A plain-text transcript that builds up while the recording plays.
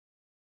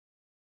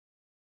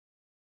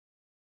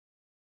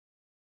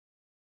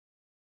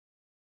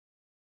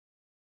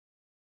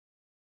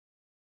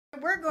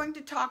we're going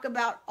to talk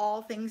about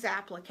all things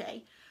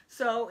applique.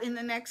 So in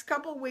the next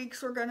couple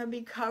weeks, we're going to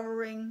be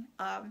covering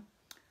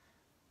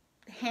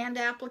hand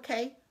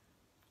applique,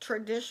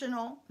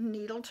 traditional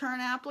needle turn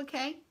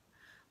applique.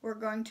 We're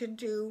going to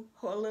do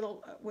a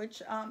little,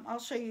 which I'll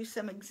show you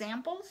some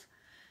examples.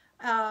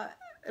 So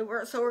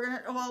we're going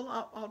to,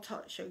 well, I'll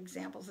show you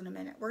examples in a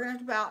minute. We're going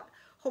to talk about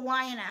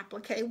Hawaiian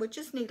applique, which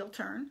is needle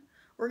turn.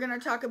 We're going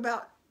to talk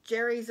about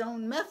Geri's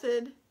own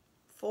method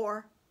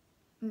for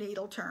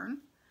needle turn.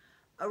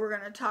 We're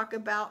going to talk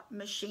about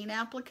machine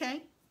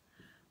applique,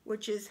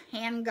 which is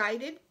hand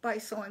guided by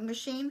sewing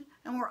machine.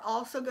 And we're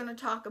also going to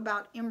talk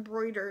about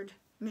embroidered,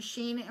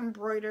 machine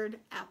embroidered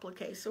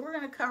applique. So we're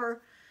going to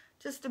cover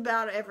just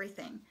about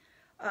everything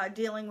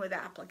dealing with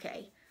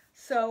applique.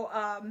 So,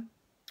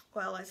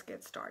 well, let's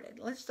get started.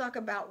 Let's talk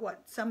about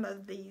what some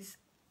of these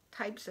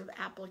types of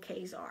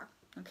appliques are.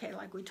 Okay,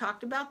 like we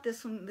talked about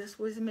this one, this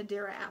was a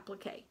Madeira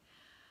applique.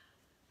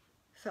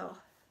 So,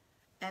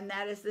 and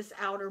that is this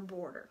outer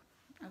border.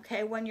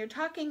 Okay, when you're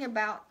talking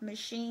about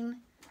machine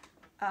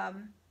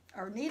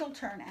or needle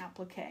turn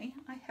applique,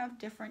 I have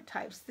different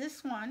types.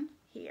 This one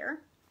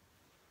here,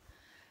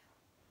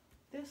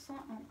 this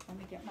one, oh, let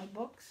me get my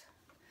books.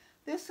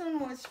 This one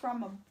was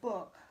from a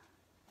book,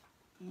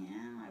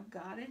 and I've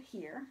got it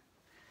here.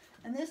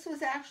 And this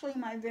was actually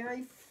my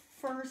very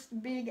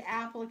first big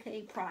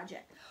applique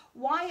project.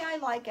 Why I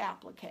like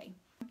applique?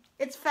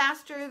 It's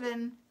faster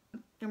than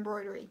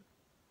embroidery.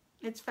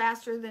 It's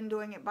faster than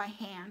doing it by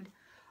hand.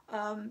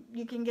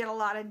 You can get a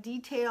lot of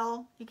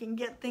detail. You can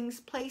get things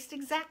placed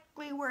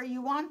exactly where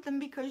you want them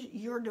because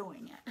you're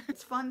doing it.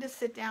 It's fun to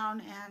sit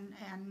down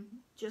and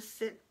just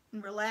sit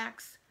and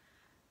relax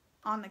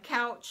on the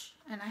couch,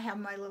 and I have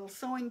my little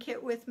sewing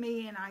kit with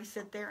me, and I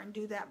sit there and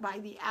do that by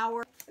the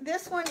hour.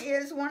 This one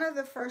is one of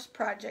the first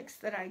projects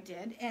that I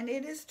did, and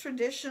it is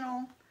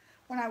traditional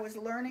when I was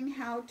learning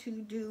how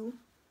to do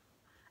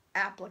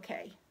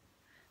applique.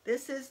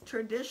 This is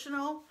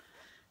traditional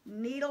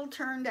needle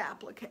turned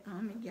applique.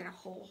 Let me get a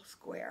whole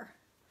square.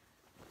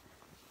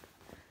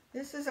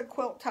 This is a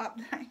quilt top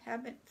that I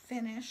haven't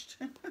finished.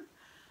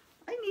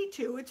 I need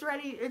to. It's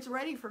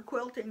ready for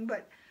quilting,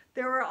 but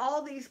there were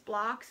all these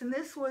blocks, and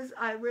this was,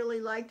 I really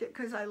liked it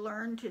because I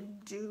learned to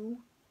do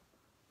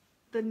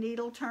the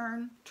needle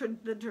turn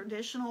the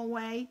traditional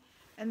way,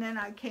 and then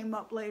I came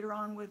up later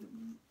on with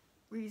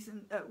ways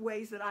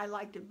that I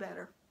liked it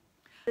better.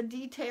 The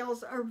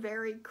details are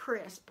very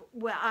crisp.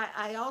 Well,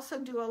 I also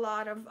do a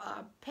lot of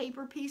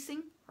paper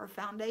piecing or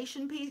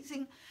foundation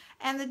piecing,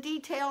 and the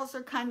details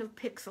are kind of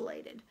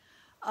pixelated.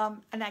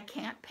 And I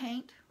can't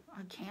paint,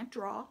 I can't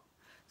draw,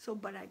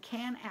 but I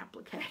can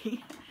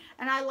applique,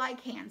 and I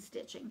like hand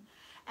stitching.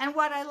 And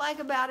what I like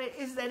about it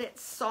is that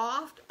it's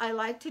soft. I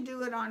like to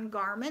do it on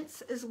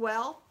garments as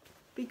well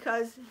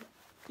because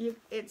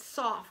it's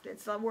soft.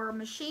 It's where a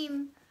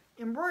machine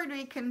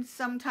embroidery can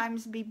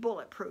sometimes be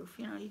bulletproof.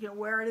 You know, you can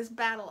wear it as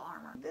battle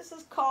armor. This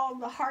is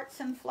called the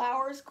Hearts and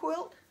Flowers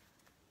quilt,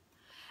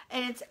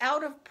 and it's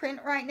out of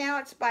print right now.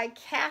 It's by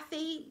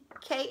Kathy,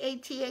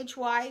 Kathy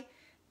Delaney.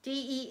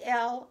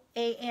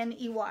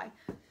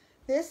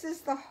 This is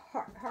the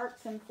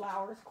Hearts and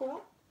Flowers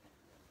quilt.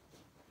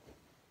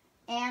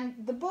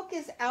 And the book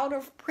is out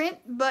of print,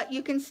 but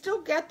you can still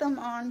get them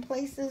on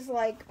places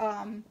like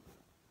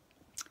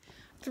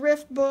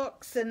thrift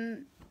books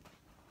and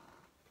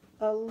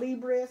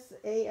Libris,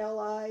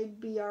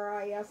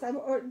 A-L-I-B-R-I-S,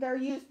 or they're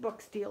used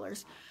book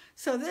dealers.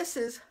 So this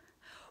is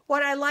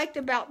what I liked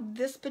about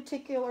this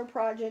particular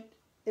project,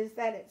 is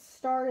that it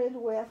started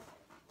with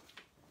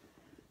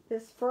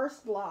this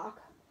first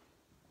block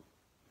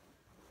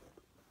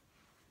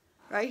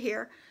right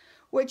here,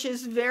 which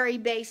is very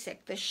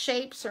basic. The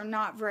shapes are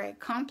not very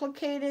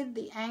complicated,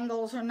 the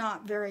angles are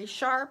not very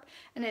sharp,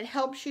 and it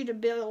helps you to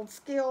build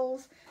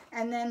skills.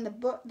 And then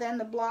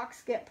the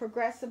blocks get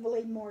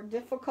progressively more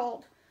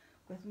difficult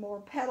with more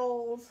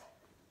petals.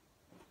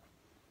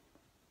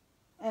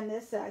 And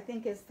this, I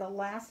think, is the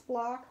last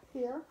block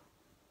here.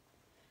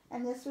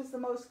 And this was the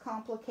most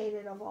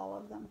complicated of all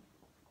of them.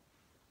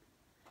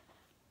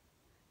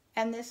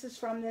 And this is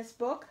from this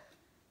book.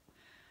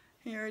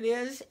 Here it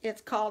is.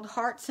 It's called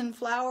Hearts and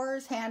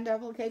Flowers, Hand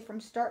Applique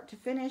from Start to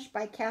Finish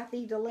by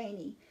Kathy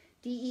Delaney,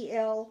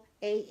 D-E-L-A-N-E-Y.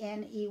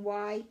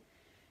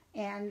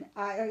 And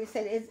like I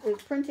said, it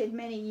was printed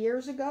many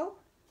years ago,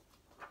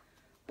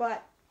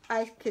 but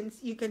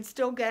you can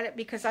still get it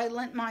because I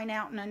lent mine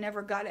out and I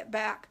never got it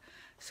back.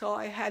 So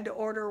I had to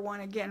order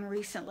one again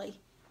recently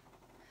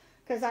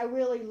because I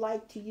really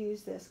like to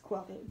use this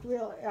quilt.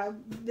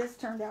 This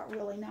turned out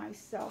really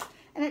nice. So,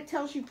 and it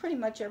tells you pretty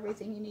much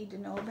everything you need to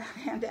know about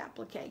hand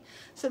applique.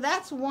 So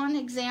that's one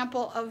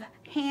example of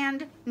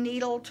hand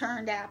needle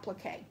turned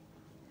applique.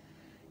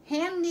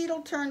 Hand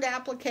needle turned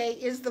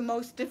applique is the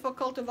most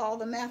difficult of all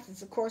the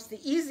methods. Of course, the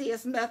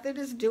easiest method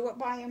is do it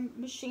by a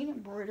machine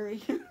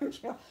embroidery.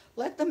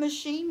 Let the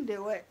machine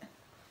do it.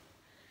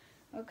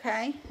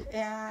 Okay,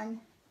 and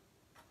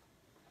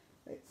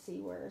let's see,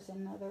 where's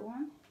another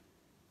one?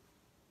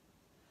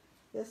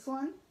 This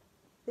one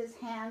is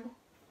hand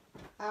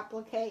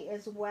applique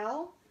as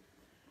well.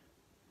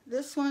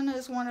 This one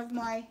is one of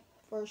my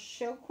first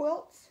show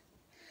quilts.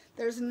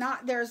 There's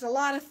a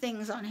lot of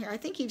things on here. I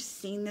think you've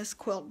seen this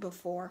quilt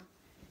before.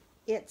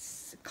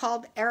 It's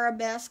called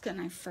Arabesque, and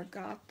I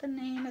forgot the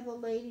name of the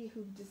lady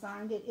who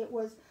designed it. It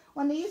was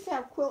when they used to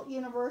have Quilt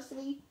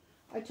University.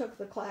 I took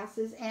the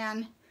classes,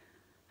 and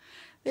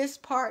this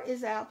part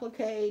is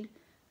appliqued.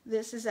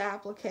 This is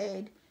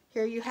appliqued.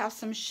 Here you have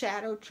some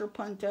shadow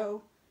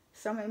trapunto,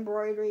 some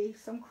embroidery,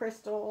 some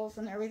crystals,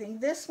 and everything.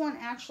 This one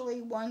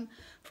actually won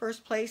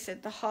first place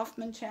at the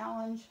Hoffman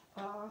Challenge.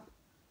 I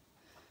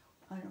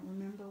don't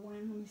remember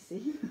when. Let me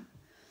see.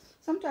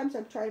 Sometimes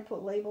I try to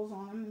put labels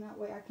on them, and that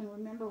way I can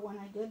remember when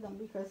I did them,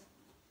 because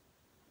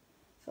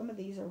some of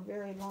these are a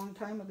very long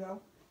time ago.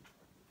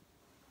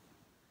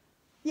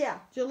 Yeah,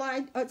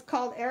 July. It's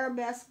called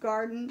Arabesque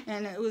Garden,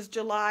 and it was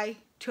July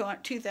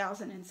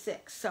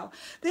 2006. So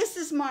this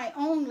is my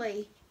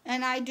only,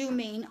 and I do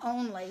mean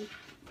only,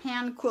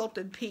 hand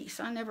quilted piece.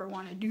 I never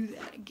want to do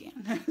that again.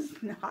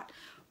 That's not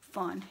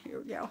fun.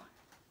 Here we go.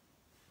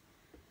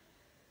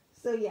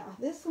 So yeah,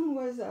 this one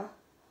was a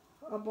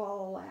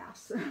ball of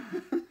laughs.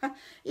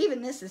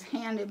 Even this is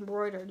hand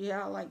embroidered.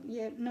 Yeah, like,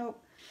 yeah,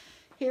 nope.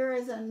 Here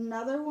is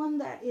another one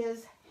that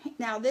is,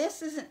 now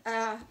this is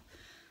an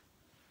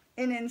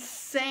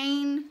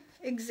insane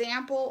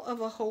example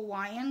of a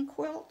Hawaiian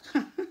quilt.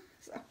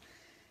 So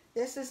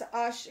this is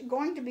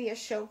going to be a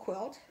show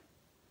quilt,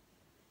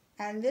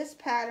 and this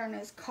pattern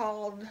is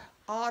called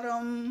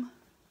Autumn,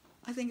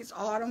 I think it's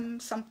Autumn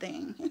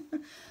something.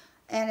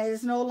 And it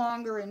is no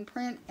longer in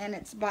print, and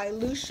it's by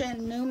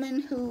Lucien Newman,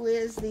 who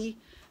is the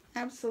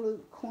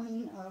absolute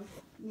queen of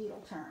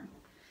needle turn.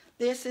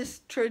 This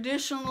is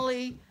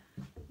traditionally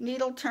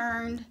needle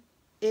turned.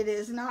 It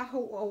is not a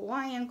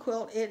Hawaiian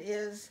quilt. It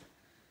is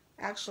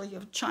actually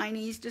of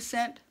Chinese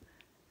descent.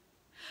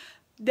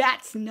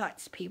 That's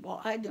nuts, people.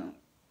 I don't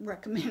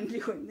recommend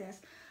doing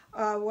this.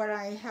 What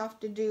I have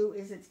to do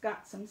is, it's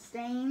got some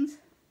stains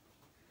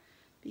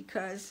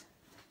because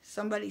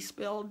somebody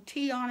spilled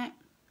tea on it.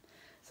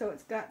 So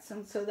it's got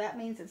some, so that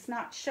means it's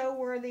not show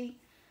worthy,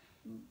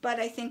 but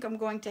I think I'm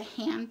going to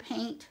hand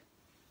paint,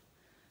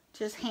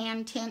 just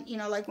hand tint, you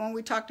know, like when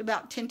we talked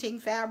about tinting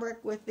fabric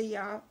with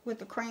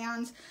the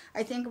crayons.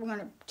 I think I'm going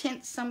to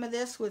tint some of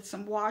this with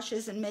some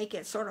washes and make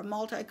it sort of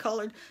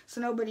multicolored so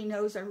nobody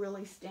knows I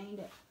really stained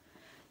it.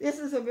 This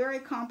is a very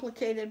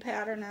complicated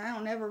pattern, and I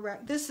don't ever,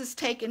 this has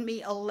taken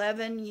me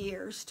 11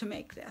 years to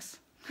make this.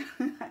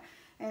 And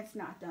it's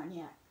not done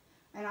yet.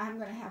 And I'm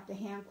going to have to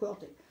hand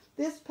quilt it.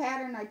 This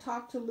pattern, I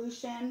talked to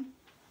Lucien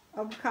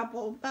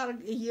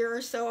about a year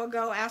or so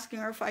ago, asking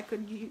her if I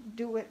could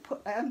do it,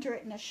 enter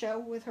it in a show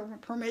with her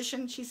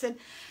permission. She said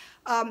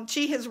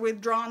she has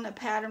withdrawn the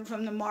pattern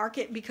from the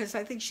market because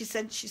I think she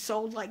said she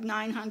sold like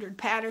 900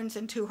 patterns,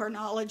 and to her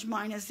knowledge,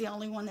 mine is the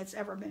only one that's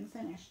ever been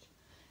finished.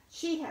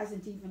 She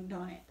hasn't even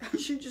done it.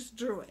 She just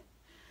drew it.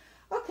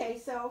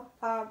 Okay, so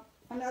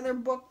another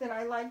book that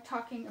I like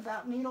talking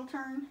about needle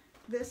turn.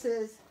 This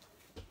is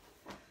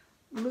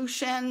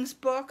Lucien's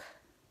book.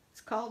 It's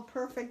called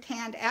Perfect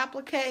Hand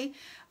Applique.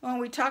 When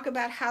we talk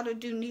about how to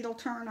do needle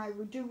turn, I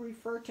do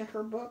refer to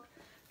her book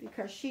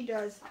because she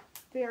does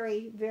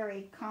very,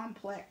 very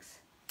complex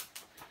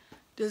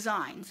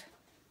designs.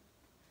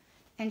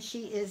 And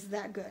she is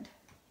that good.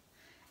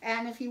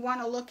 And if you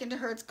want to look into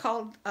her, it's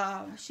called,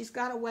 she's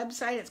got a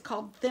website, it's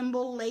called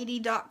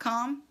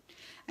thimblelady.com,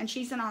 and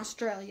she's in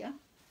Australia.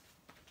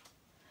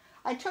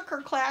 I took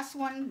her class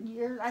one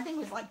year, I think it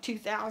was like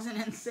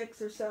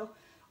 2006 or so,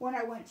 when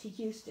I went to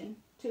Houston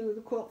to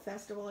the quilt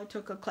festival. I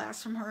took a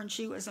class from her, and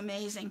she was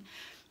amazing.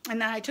 And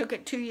then I took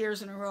it 2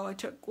 years in a row. I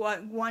took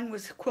one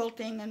was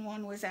quilting and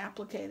one was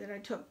applique that I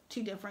took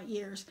 2 different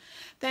years.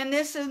 Then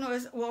this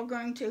was, we're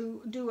going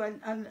to do a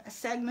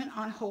segment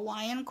on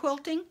Hawaiian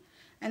quilting,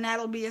 and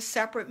that'll be a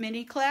separate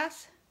mini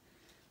class.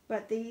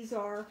 But these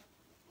are,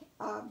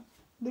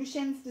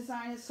 Lucien's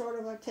design is sort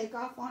of a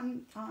takeoff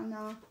on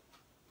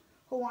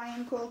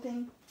Hawaiian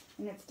quilting,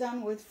 and it's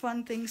done with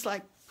fun things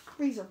like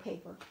freezer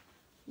paper.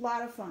 A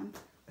lot of fun.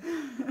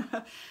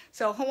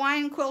 So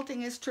Hawaiian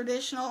quilting is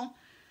traditional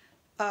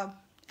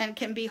and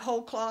can be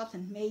whole cloth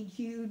and made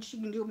huge.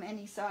 You can do them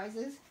any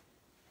sizes.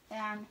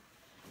 And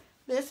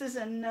this is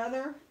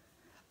another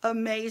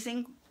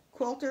amazing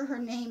quilter. Her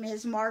name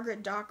is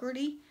Margaret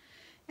Docherty,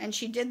 and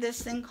she did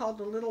this thing called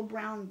the Little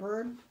Brown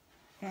Bird.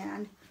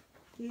 And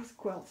these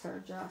quilts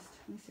are just,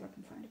 let me see if I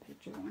can find a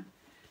picture of one.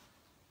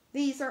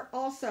 These are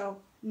also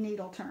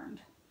needle turned.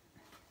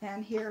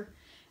 And here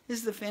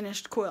is the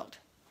finished quilt.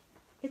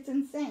 It's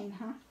insane,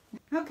 huh?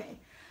 Okay.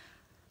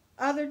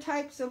 Other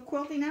types of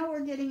quilting. Now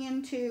we're getting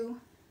into,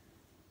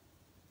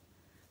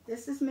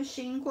 this is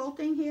machine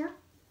quilting here.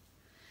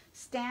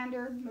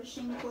 Standard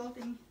machine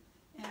quilting.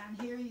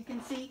 And here you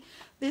can see,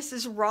 this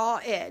is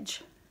raw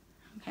edge.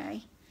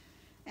 Okay.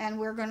 And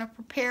we're going to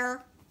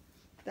prepare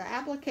the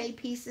applique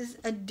pieces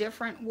a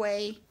different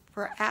way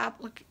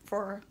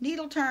for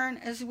needle turn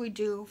as we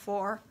do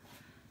for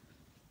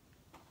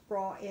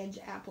raw edge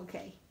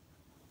applique.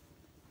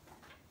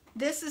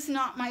 This is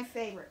not my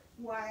favorite.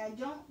 Why I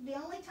don't, the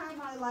only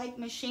time I like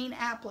machine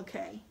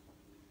applique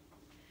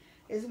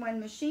is when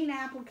machine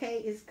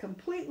applique is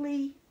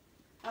completely,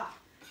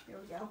 here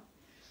we go.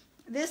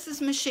 This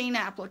is machine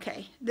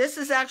applique. This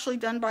is actually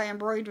done by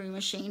embroidery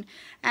machine.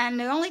 And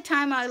the only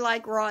time I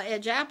like raw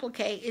edge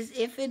applique is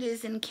if it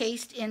is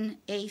encased in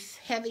a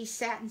heavy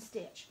satin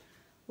stitch,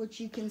 which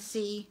you can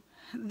see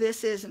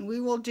this is. And we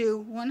will do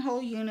one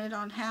whole unit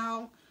on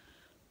how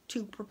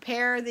to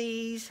prepare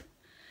these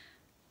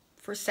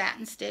for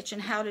satin stitch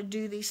and how to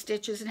do these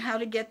stitches and how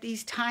to get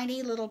these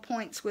tiny little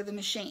points with a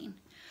machine.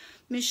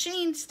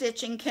 Machine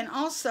stitching can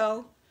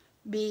also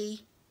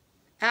be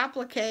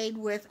appliqued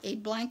with a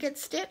blanket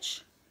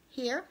stitch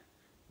here.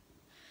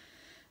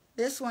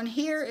 This one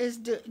here is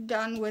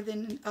done with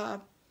an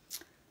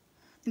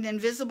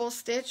invisible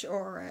stitch,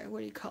 or what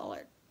do you call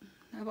it?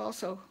 I've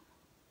also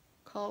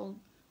called,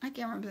 I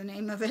can't remember the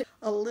name of it,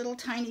 a little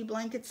tiny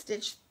blanket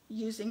stitch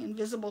using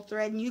invisible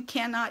thread, and you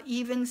cannot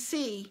even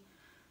see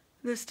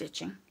the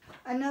stitching.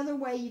 Another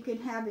way you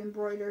can have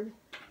embroidered,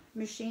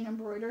 machine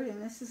embroidered,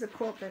 and this is a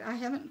quilt that I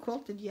haven't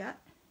quilted yet,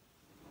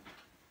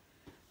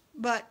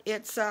 but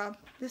it's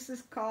this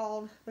is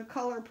called The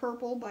Color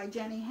Purple by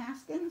Jenny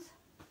Haskins.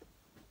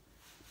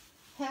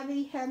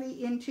 Heavy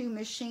into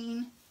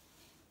machine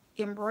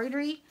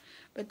embroidery,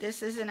 but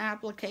this is an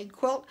applique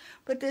quilt.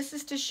 But this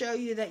is to show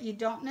you that you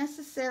don't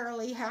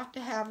necessarily have to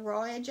have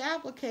raw edge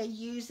applique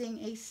using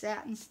a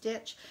satin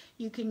stitch.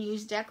 You can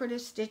use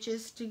decorative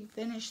stitches to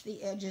finish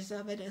the edges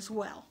of it as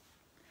well.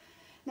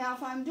 Now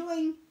if I'm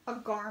doing a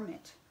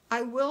garment,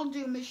 I will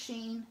do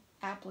machine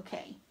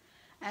applique.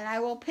 And I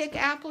will pick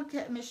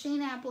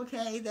machine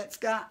applique that's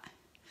got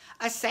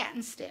a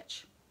satin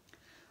stitch.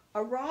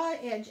 A raw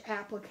edge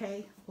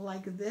applique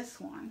like this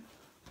one.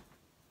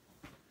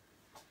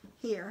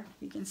 Here,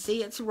 you can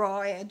see it's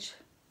raw edge.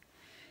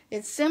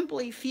 It's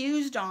simply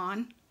fused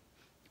on,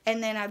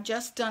 and then I've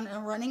just done a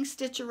running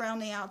stitch around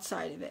the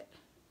outside of it,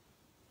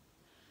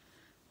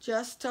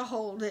 just to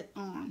hold it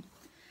on.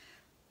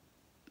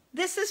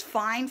 This is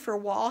fine for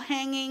wall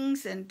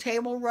hangings and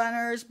table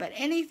runners, but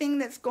anything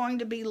that's going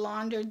to be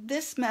laundered,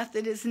 this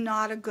method is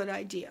not a good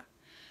idea.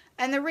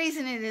 And the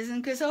reason it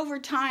isn't, because over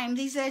time,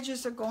 these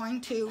edges are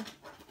going to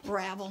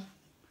ravel.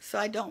 So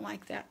I don't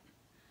like that.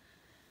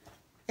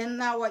 And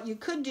now what you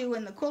could do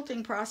in the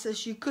quilting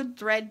process, you could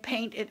thread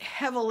paint it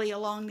heavily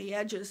along the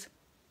edges,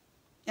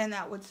 and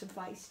that would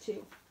suffice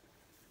too.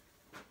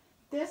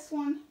 This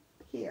one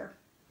here,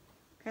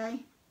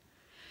 okay?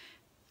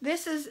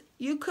 This is,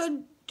 you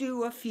could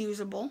do a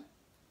fusible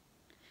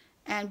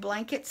and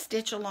blanket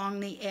stitch along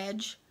the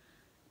edge,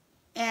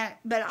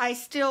 but I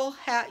still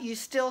have, you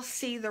still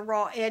see the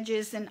raw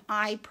edges, and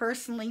I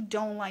personally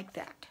don't like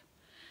that.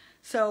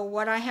 So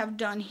what I have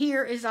done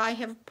here is I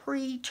have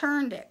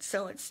pre-turned it.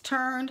 So it's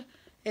turned,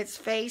 it's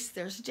faced.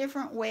 There's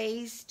different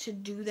ways to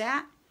do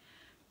that,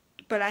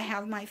 but I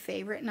have my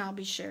favorite, and I'll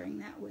be sharing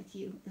that with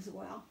you as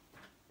well.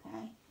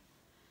 Okay.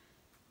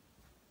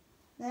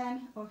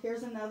 Then, oh,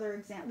 here's another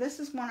example. This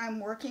is one I'm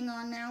working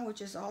on now,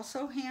 which is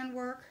also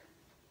handwork.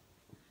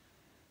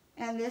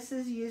 And this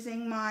is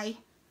using my,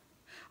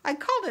 I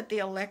called it the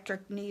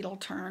electric needle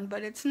turn,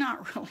 but it's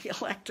not really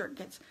electric.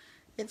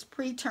 It's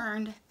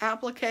pre-turned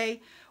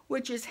applique,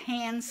 which is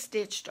hand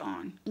stitched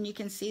on. And you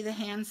can see the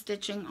hand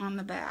stitching on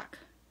the back.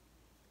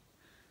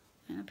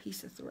 And a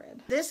piece of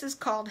thread. This is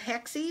called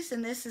hexies,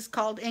 and this is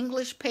called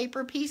English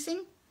paper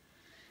piecing.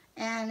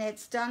 And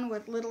it's done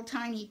with little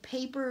tiny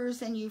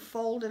papers, and you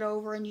fold it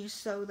over and you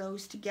sew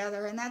those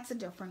together. And that's a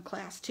different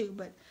class too,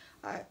 but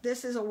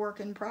this is a work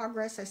in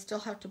progress. I still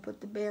have to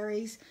put the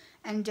berries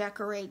and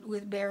decorate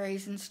with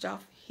berries and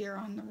stuff here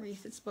on the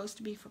wreath. It's supposed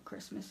to be for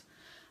Christmas.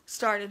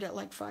 Started it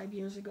like 5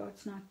 years ago.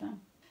 It's not done.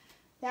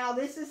 Now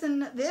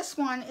this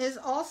one is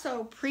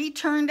also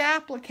pre-turned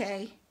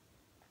applique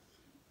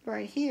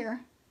right here,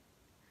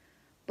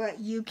 but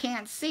you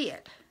can't see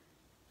it.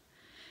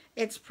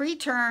 It's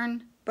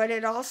pre-turned, but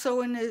it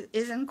also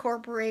is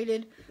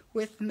incorporated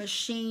with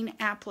machine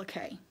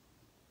applique.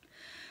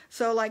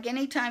 So like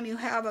anytime you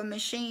have a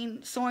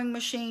sewing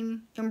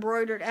machine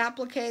embroidered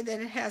applique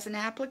that it has an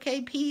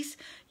applique piece,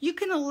 you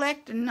can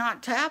elect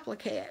not to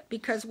applique it,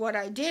 because what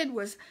I did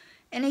was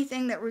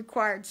anything that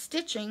required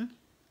stitching,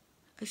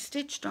 I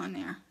stitched on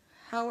there.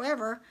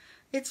 However,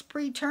 it's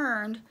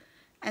pre-turned,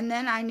 and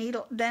then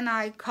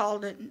I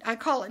call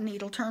it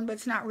needle turn, but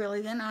it's not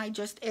really. Then I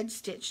just edge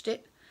stitched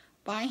it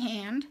by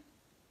hand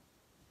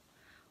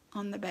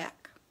on the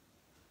back.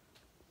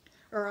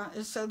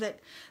 So that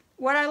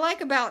what I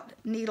like about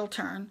needle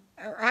turn,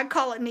 or I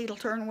call it needle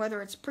turn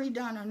whether it's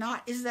pre-done or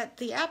not, is that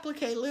the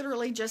applique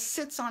literally just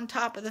sits on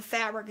top of the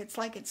fabric. It's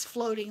like it's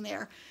floating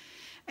there,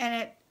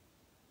 and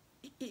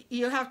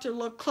you have to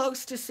look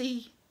close to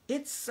see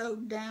it's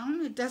sewed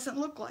down. It doesn't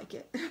look like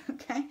it.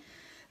 Okay,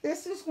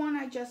 this is one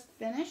I just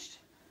finished,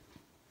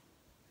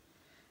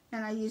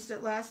 and I used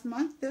it last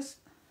month.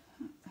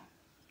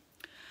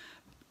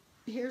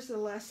 Here's the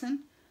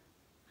lesson.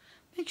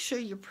 Make sure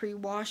you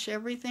pre-wash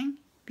everything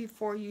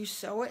before you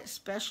sew it,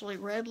 especially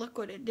red. Look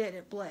what it did,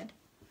 it bled.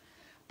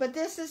 But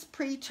this is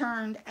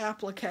pre-turned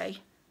applique.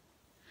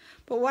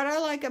 But what I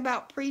like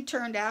about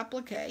pre-turned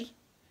applique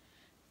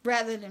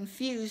rather than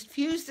fused.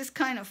 Fused is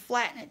kind of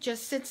flat and it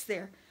just sits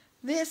there.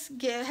 This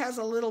has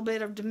a little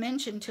bit of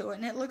dimension to it,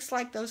 and it looks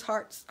like those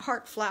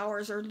heart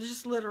flowers are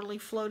just literally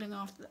floating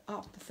off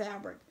the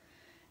fabric,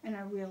 and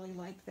I really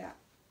like that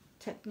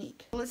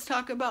technique. Let's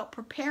talk about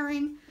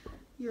preparing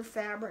your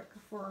fabric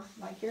for,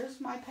 like,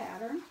 here's my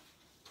pattern.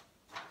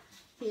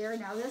 Here,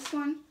 now this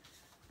one,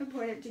 I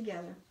put it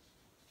together.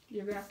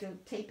 You're going to have to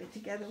tape it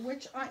together,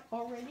 which I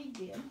already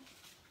did.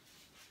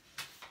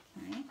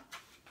 Okay.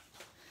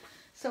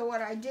 So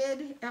what I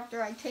did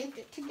after I taped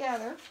it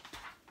together,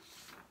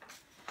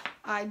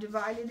 I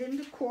divided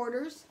into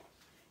quarters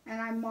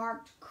and I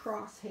marked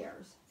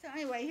crosshairs. So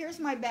anyway, here's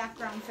my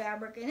background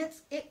fabric, and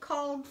it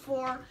called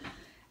for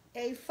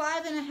a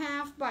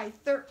 5.5 by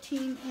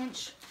 13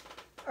 inch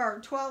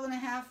or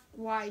 12.5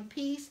 wide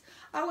piece.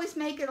 I always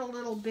make it a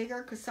little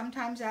bigger because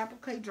sometimes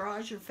applique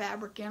draws your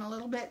fabric in a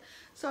little bit.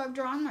 So I've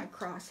drawn my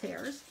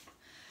crosshairs.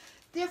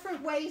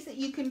 Different ways that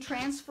you can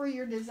transfer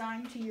your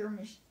design to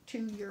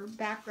your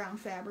background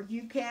fabric.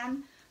 You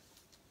can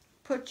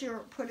put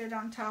it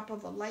on top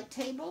of a light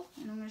table,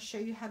 and I'm going to show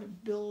you how to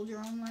build your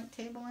own light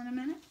table in a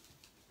minute.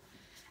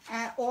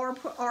 Or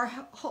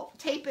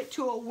tape it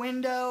to a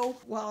window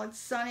while it's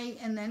sunny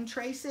and then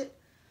trace it.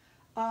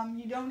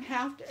 You don't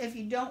have to, if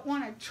you don't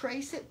want to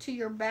trace it to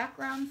your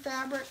background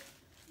fabric,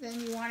 then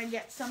you want to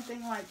get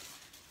something like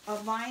a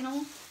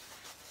vinyl.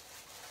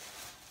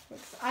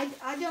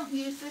 I don't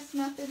use this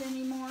method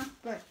anymore,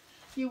 but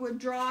you would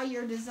draw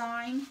your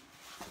design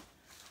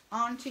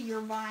onto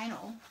your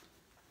vinyl.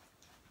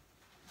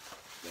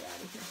 Get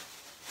out of here.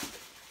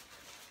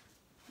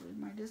 Where'd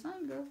my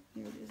design go?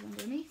 Here it is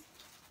underneath.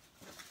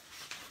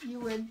 You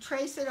would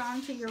trace it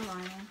onto your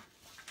vinyl.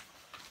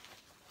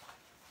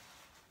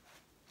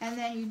 And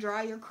then you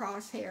draw your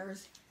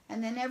crosshairs.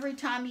 And then every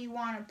time you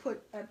want to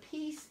put a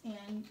piece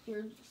in,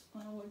 we'll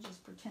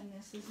just pretend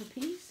this is a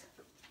piece.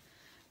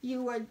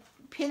 You would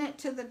pin it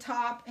to the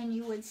top and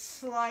you would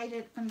slide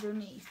it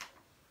underneath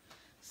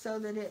so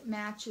that it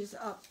matches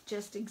up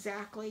just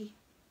exactly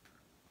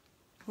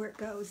where it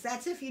goes.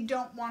 That's if you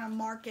don't want to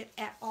mark it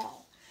at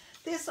all.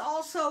 This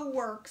also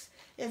works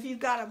if you've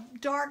got a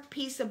dark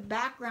piece of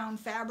background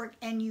fabric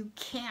and you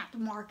can't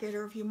mark it,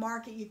 or if you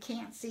mark it you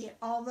can't see it.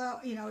 Although,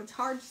 you know, it's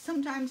hard,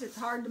 sometimes it's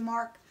hard to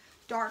mark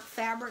dark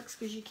fabrics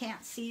because you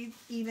can't see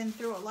even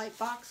through a light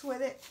box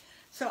with it.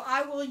 So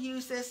I will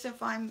use this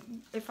if I'm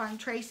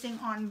tracing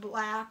on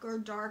black or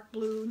dark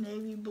blue,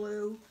 navy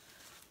blue,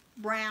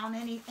 brown,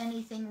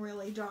 anything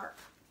really dark.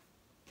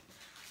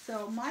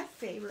 So my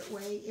favorite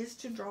way is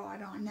to draw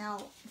it on.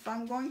 Now, if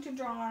I'm going to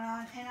draw it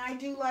on, and I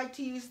do like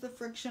to use the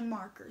friction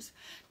markers.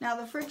 Now,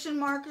 the friction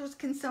markers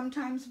can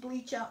sometimes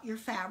bleach out your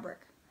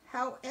fabric.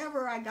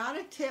 However, I got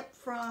a tip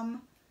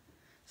from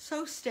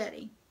So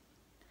Steady.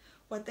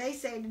 What they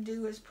say to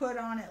do is put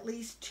on at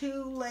least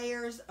 2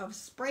 layers of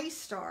spray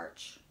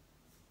starch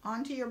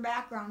onto your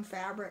background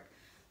fabric,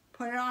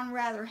 put it on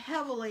rather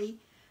heavily,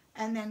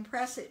 and then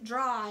press it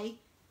dry,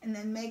 and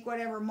then make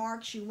whatever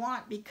marks you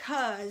want,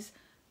 because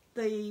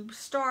the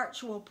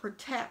starch will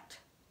protect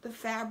the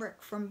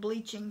fabric from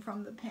bleaching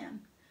from the pen.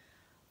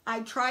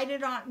 I tried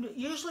it on,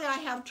 usually I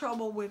have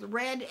trouble with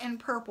red and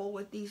purple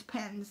with these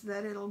pens,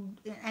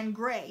 and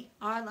gray.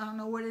 I don't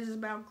know what it is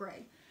about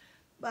gray,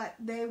 but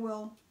they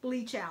will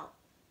bleach out.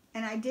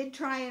 And I did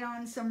try it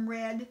on some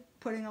red,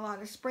 putting a lot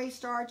of spray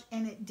starch,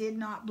 and it did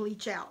not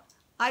bleach out.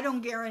 I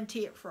don't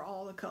guarantee it for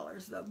all the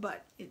colors though,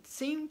 but it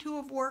seemed to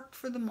have worked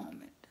for the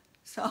moment.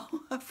 So,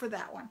 for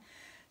that one.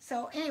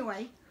 So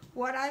anyway,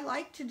 what I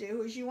like to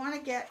do is you want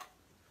to get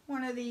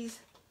one of these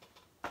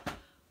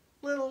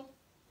little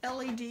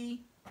LED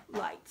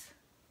lights,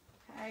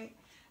 okay?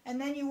 And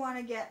then you want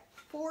to get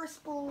 4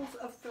 spools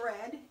of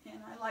thread,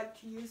 and I like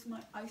to use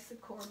my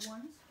isocord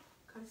ones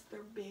because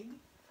they're big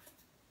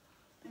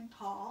and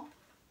tall.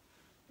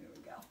 Here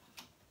we go.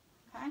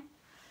 Okay?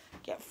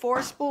 Get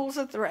 4 spools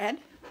of thread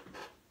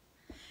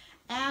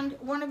and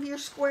one of your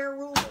square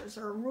rulers,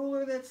 or a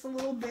ruler that's a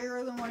little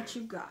bigger than what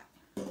you've got.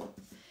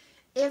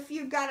 If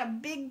you've got a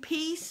big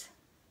piece,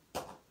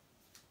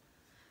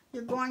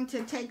 you're going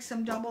to take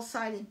some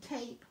double-sided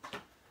tape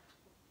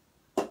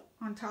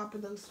on top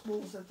of those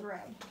spools of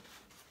thread,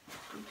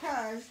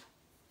 because,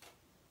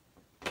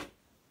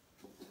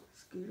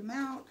 scoot them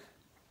out,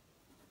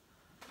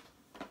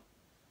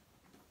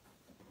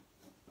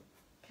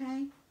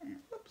 okay, and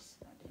whoops,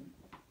 I didn't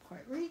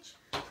quite reach,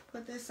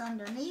 put this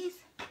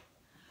underneath,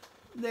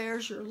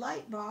 there's your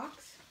light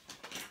box,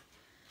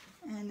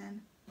 and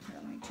then,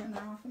 let me turn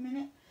that off a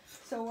minute.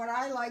 So what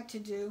I like to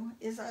do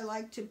is I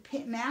like to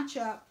match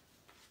up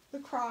the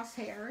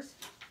crosshairs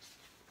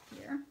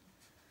here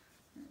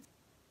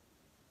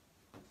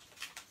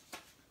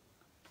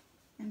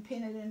and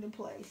pin it into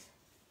place.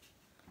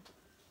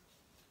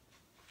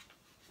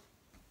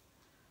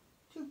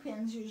 2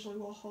 pins usually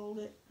will hold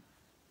it.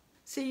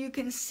 So you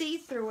can see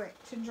through it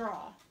to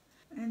draw.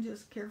 And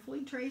just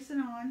carefully trace it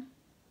on.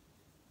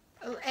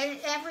 And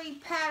every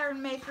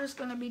pattern maker is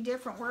going to be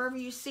different. Wherever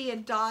you see a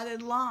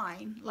dotted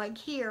line, like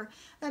here,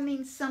 that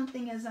means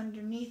something is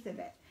underneath of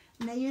it.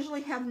 And they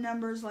usually have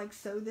numbers like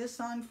sew this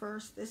on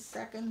first, this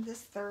second,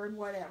 this third,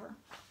 whatever.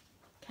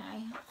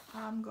 Okay,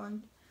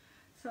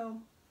 so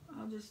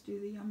I'll just do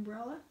the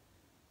umbrella.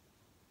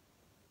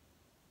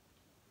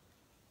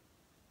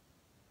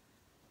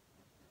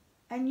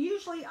 And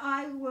usually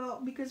I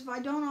will, because if I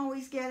don't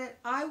always get it,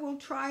 I will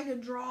try to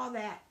draw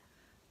that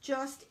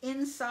just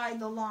inside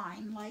the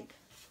line. Like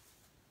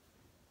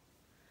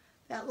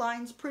that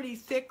line's pretty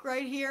thick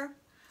right here.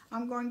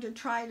 I'm going to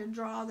try to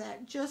draw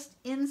that just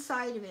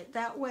inside of it.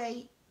 That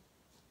way,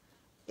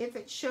 if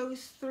it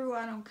shows through,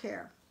 I don't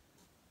care.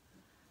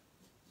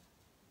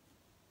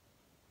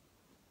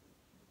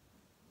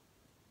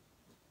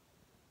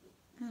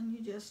 And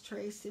you just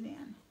trace it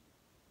in.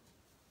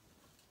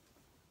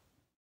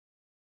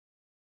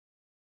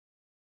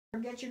 Or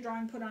get your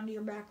drawing put onto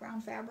your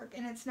background fabric,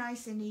 and it's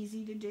nice and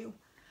easy to do.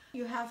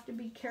 You have to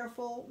be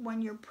careful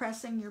when you're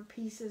pressing your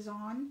pieces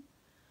on,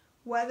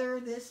 whether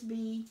this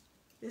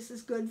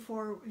is good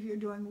for if you're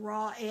doing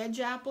raw edge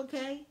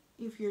applique,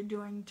 if you're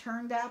doing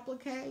turned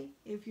applique,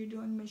 if you're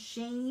doing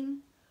machine,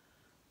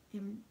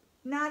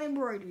 not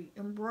embroidery.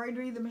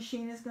 Embroidery, the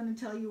machine is going to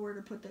tell you where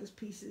to put those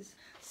pieces.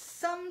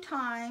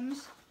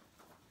 Sometimes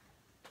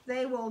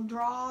they will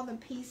draw the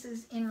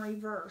pieces in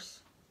reverse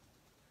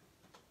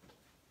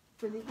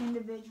for the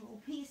individual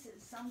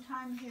pieces.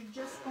 Sometimes you're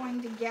just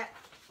going to get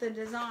the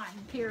design,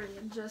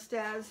 period, just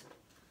as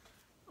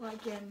like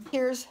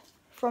here's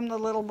from the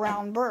little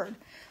brown bird.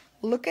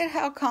 Look at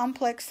how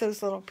complex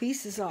those little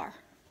pieces are.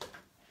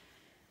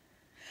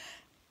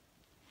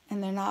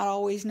 And they're not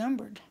always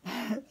numbered.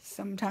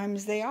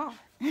 Sometimes they are.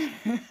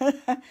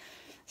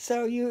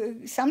 So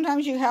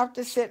sometimes you have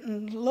to sit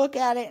and look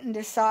at it and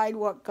decide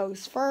what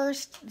goes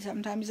first.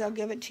 Sometimes they'll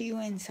give it to you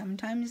and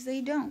sometimes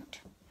they don't.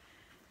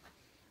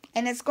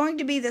 And it's going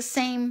to be the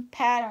same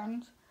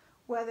pattern,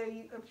 whether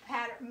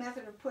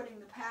method of putting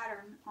the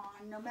pattern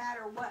on, no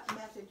matter what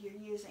method you're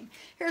using.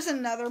 Here's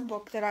another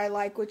book that I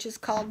like, which is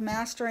called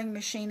Mastering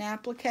Machine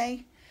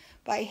Applique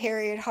by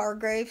Harriet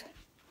Hargrave,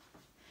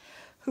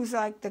 who's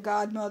like the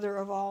godmother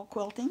of all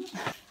quilting.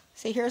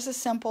 See, here's a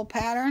simple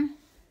pattern.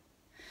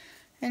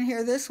 And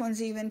here, this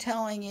one's even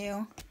telling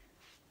you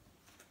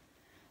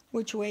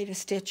which way to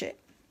stitch it.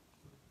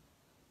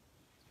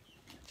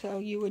 So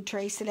you would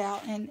trace it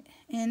out, and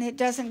it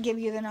doesn't give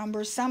you the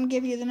numbers. Some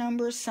give you the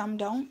numbers, some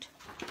don't.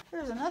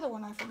 Here's another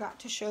one I forgot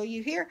to show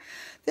you here.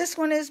 This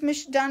one is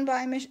done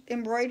by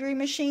embroidery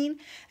machine,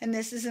 and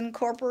this is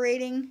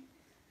incorporating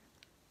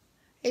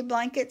a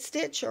blanket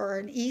stitch or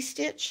an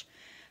E-stitch,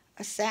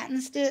 a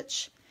satin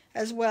stitch,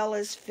 as well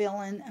as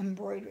fill-in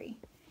embroidery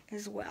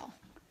as well.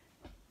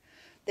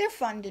 They're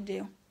fun to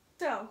do.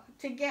 So,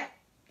 to get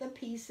the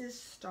pieces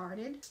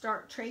started,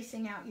 start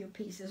tracing out your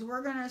pieces.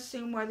 We're going to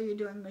assume whether you're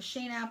doing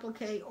machine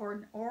applique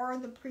or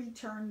the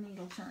pre-turn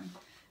needle turn.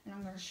 And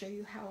I'm going to show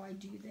you how I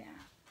do that.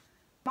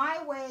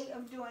 My way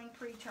of doing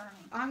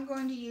pre-turning, I'm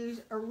going to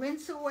use a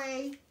rinse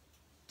away,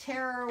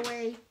 tear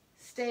away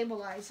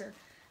stabilizer.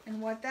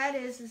 And what that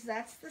is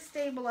that's the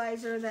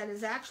stabilizer that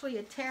is actually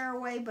a tear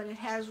away, but it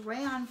has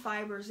rayon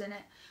fibers in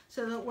it,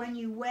 so that when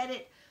you wet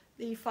it,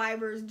 the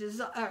fibers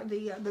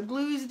the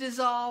glues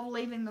dissolve,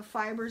 leaving the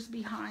fibers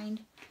behind,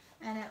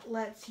 and it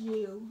lets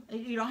you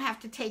don't have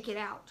to take it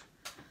out.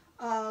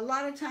 A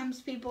lot of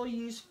times people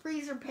use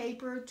freezer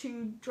paper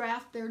to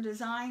draft their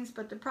designs,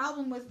 but a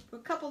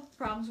couple of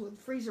problems with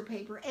freezer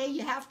paper. A,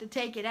 you have to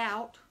take it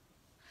out.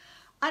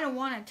 I don't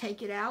want to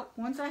take it out.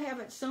 Once I have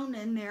it sewn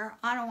in there,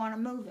 I don't want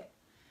to move it.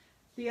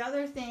 The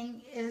other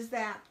thing is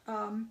that,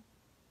 and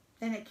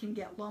it can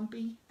get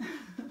lumpy,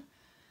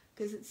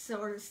 because it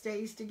sort of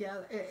stays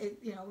together.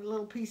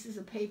 Little pieces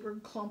of paper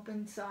clump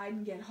inside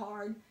and get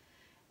hard.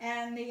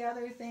 And the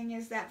other thing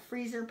is that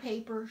freezer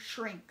paper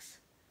shrinks.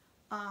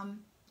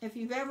 If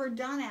you've ever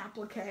done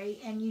applique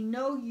and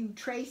you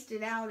traced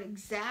it out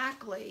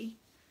exactly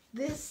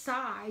this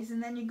size,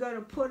 and then you go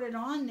to put it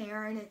on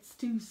there and it's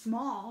too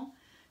small,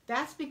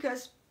 that's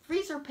because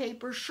freezer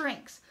paper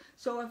shrinks.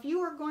 So if you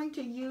are going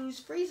to use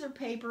freezer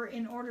paper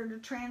in order to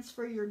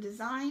transfer your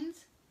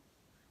designs,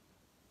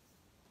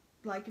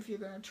 like if you're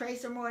going to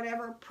trace them or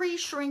whatever,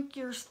 pre-shrink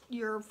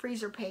your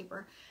freezer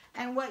paper.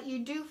 And what you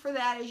do for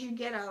that is you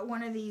get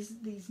one of these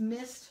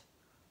mist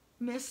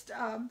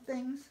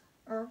things,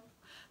 or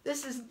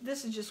this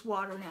is just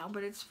water now,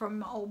 but it's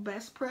from old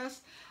Best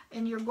Press,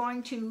 and you're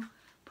going to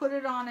put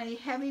it on a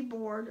heavy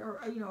board,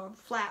 or a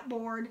flat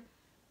board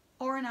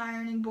or an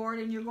ironing board,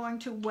 and you're going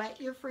to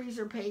wet your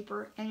freezer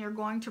paper and you're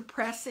going to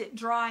press it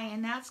dry,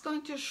 and that's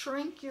going to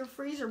shrink your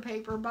freezer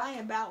paper by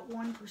about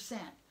 1%.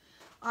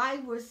 I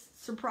was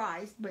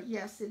surprised, but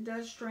yes, it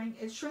does shrink.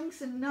 It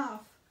shrinks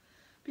enough,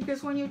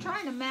 because when you're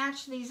trying to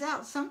match these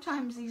out,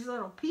 sometimes these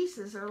little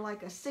pieces are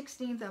like a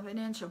 1/16 of an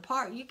inch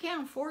apart. You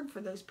can't afford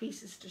for those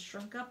pieces to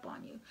shrink up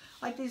on you.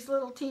 Like these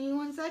little teeny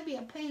ones, that'd be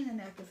a pain in the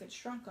neck if it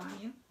shrunk on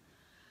you.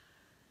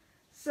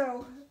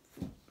 So,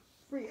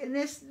 and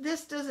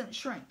this doesn't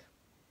shrink.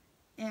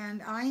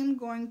 And I am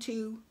going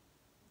to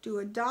do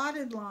a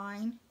dotted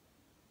line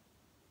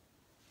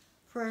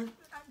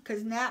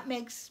because that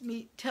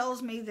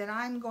tells me that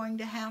I'm going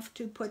to have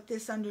to put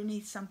this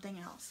underneath something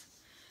else.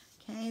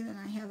 Okay, then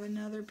I have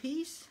another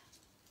piece.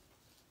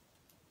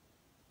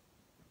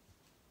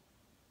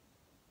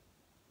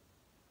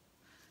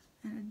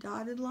 And a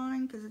dotted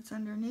line because it's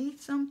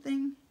underneath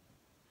something.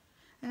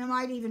 And I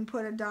might even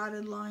put a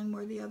dotted line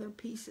where the other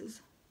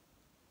pieces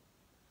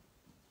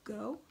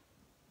go.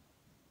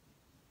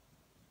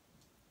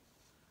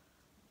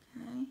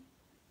 Okay.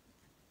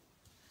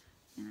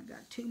 And I've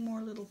got two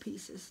more little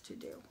pieces to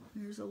do.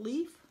 Here's a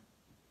leaf.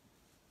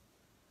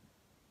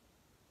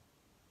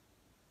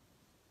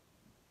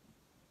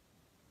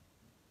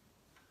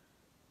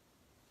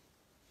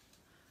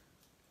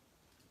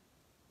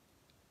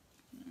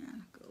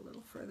 And go a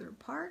little further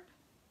apart.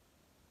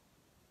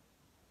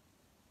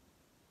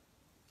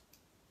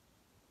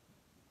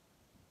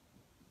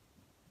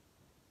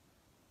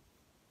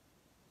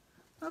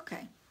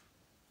 Okay.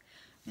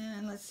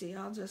 And let's see,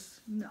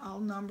 I'll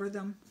number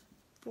them.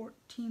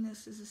 14,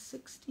 this is a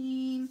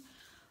 16,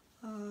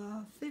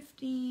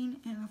 15,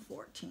 and a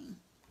 14.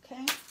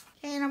 Okay?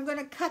 And I'm going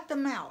to cut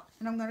them out.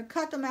 And I'm going to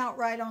cut them out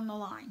right on the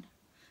line.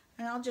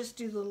 And I'll just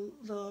do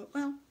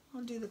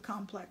I'll do the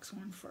complex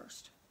one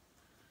first.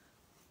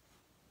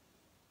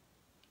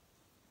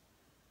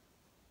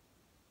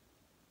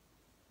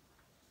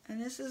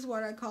 And this is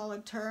what I call a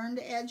turned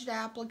edged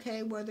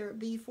applique, whether it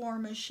be for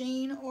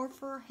machine or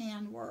for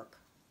handwork.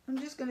 I'm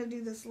just going to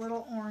do this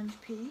little orange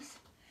piece.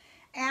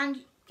 And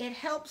it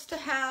helps to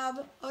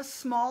have a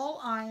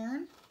small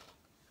iron.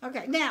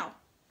 Okay, now,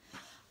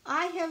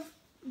 I have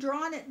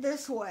drawn it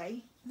this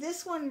way.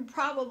 This one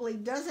probably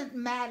doesn't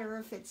matter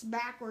if it's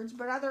backwards,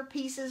 but other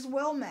pieces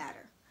will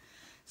matter.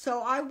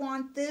 So I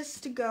want this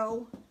to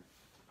go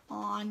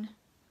on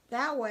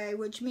that way,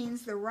 which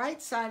means the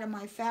right side of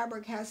my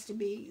fabric has to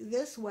be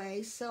this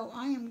way. So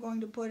I am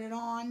going to put it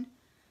on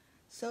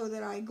so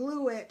that I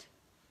glue it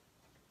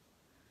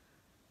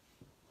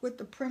with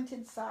the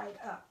printed side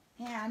up.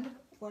 And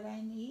what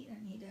I need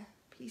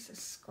a piece of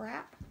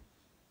scrap.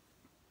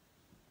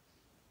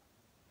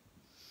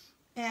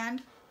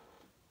 And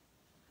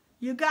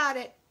you got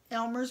it,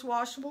 Elmer's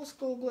washable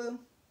school glue.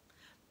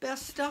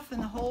 Best stuff in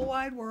the whole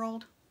wide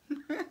world.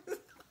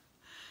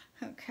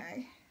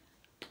 Okay.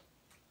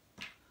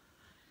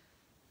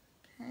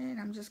 Okay,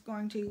 and I'm just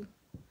going to,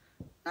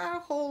 not a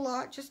whole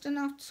lot, just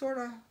enough to sort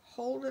of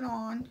hold it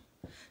on.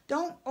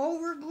 Don't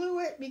over glue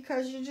it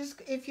because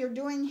if you're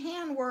doing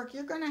handwork,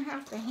 you're going to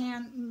have to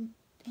hand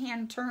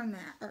turn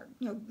that, or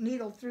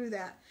needle through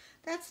that.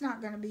 That's not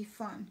going to be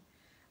fun.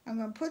 I'm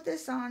going to put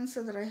this on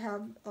so that I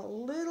have a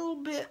little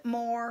bit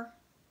more,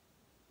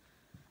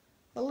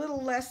 a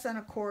little less than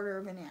 1/4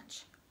 of an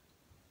inch.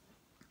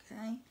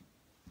 Okay,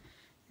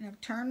 and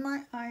I've turned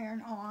my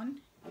iron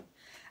on,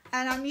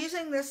 and I'm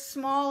using this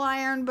small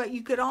iron, but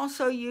you could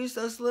also use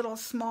those little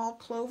small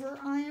clover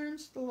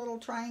irons, the little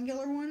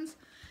triangular ones,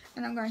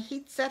 and I'm going to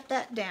heat set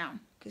that down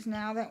because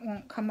now that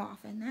won't come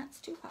off, and that's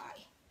too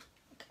high.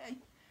 Okay.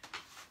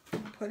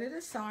 Put it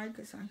aside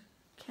because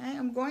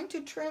I'm going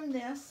to trim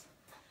this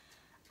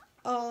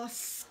a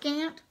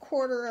scant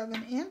 1/4 of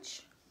an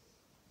inch.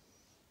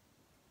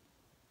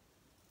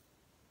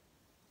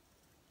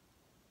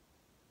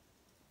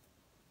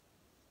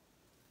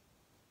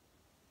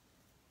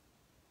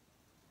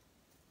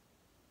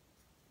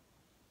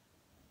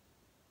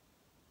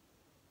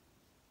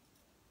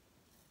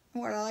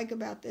 What I like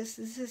about this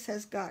is this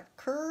has got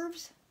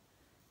curves,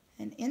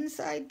 an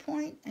inside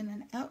point and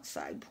an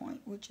outside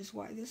point, which is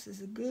why this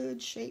is a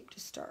good shape to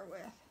start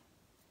with.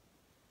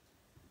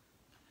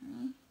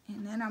 Okay.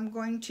 And then I'm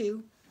going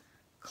to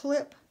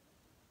clip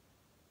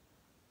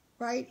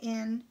right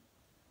in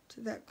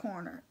to that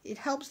corner. It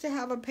helps to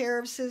have a pair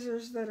of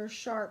scissors that are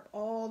sharp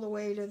all the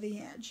way to the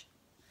edge.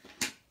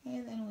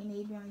 And then we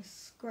need my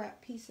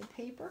scrap piece of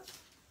paper.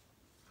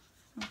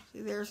 Oh,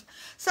 see,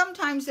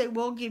 sometimes they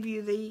will give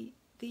you the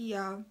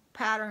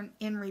pattern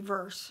in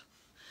reverse.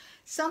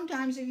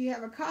 Sometimes if you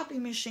have a copy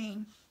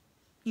machine,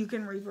 you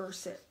can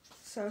reverse it.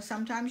 So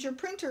sometimes your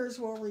printers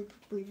will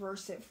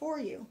reverse it for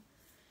you,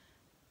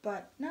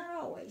 but not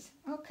always.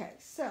 Okay,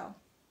 so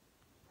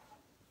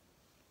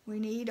we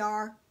need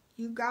our,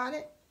 you got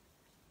it,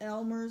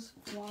 Elmer's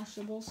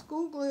washable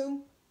school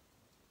glue.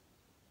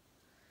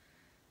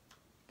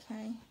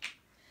 Okay,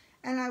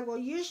 and I will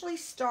usually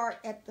start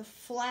at the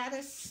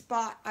flattest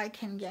spot I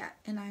can get,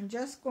 and I'm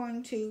just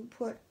going to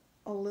put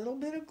a little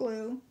bit of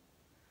glue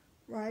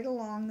right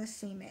along the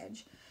seam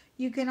edge.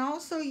 You can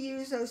also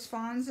use those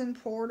Fons and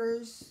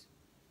Porter's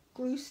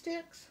glue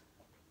sticks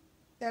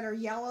that are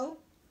yellow.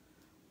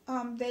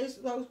 Those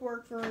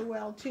work very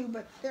well too,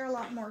 but they're a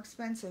lot more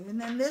expensive. And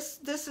then this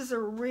is a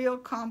real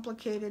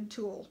complicated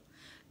tool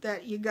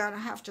that you gotta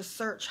have to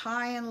search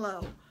high and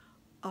low.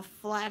 A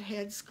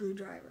flathead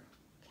screwdriver.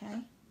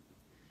 Okay,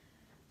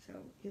 so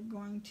you're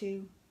going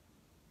to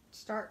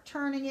start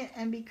turning it,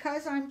 and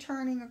because I'm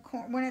turning a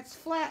corner, when it's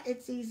flat,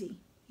 it's easy.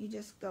 You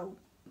just go,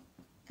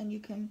 and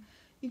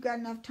you've got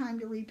enough time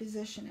to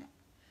reposition it.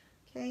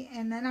 Okay,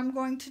 and then I'm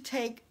going to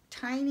take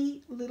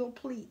tiny little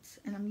pleats,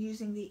 and I'm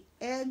using the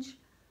edge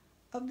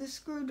of the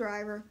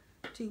screwdriver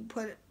to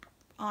put it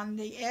on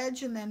the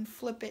edge and then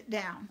flip it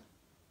down.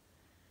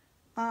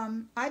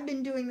 I've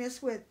been doing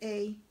this with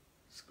a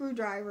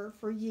screwdriver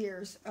for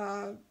years.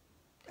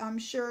 I'm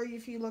sure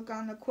if you look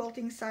on the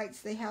quilting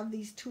sites, they have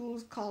these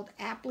tools called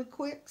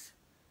Appliques.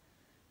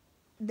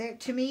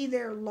 To me,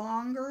 they're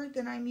longer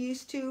than I'm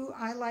used to.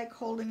 I like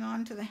holding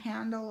on to the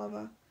handle of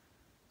a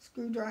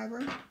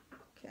screwdriver.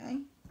 Okay,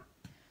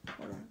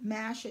 or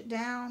mash it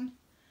down.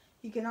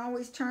 You can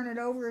always turn it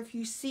over if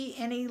you see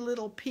any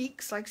little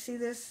peaks. Like, see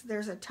this?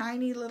 There's a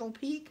tiny little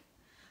peak.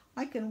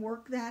 I can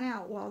work that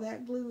out while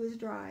that glue is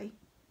dry,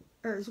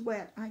 or is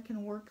wet. I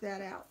can work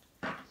that out.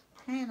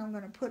 And I'm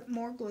going to put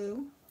more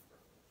glue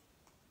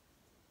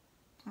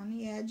on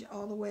the edge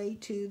all the way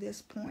to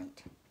this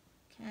point.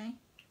 Okay.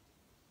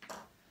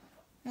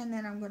 And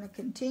then I'm going to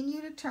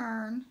continue to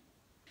turn.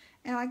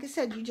 And like I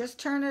said, you just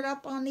turn it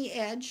up on the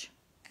edge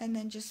and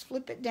then just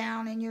flip it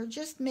down, and you're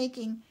just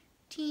making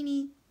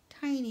teeny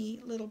tiny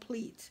little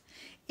pleats.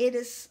 It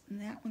is, and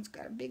that one's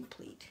got a big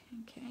pleat.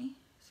 Okay,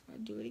 so I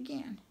do it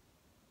again.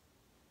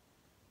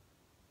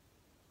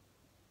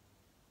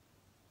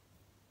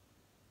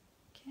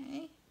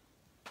 Okay,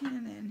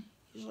 and then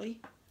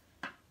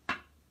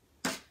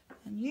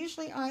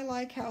usually I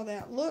like how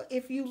that look.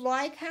 If you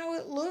like how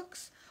it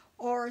looks,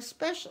 or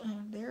especially,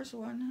 oh, there's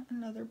one,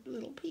 another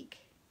little peak,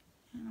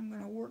 and I'm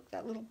going to work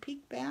that little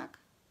peak back.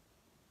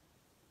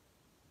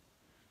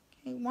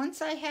 Okay,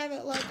 once I have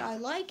it like I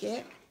like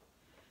it,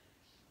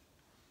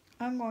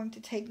 I'm going to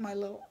take my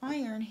little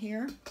iron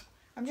here.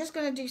 I'm just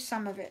going to do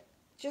some of it,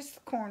 just the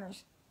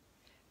corners,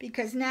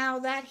 because now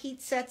that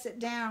heat sets it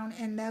down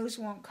and those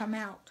won't come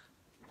out.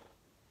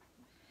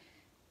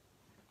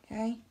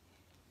 Okay.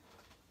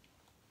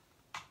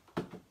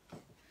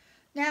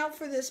 Now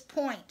for this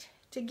point,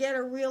 to get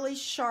a really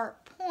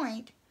sharp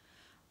point,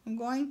 I'm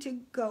going to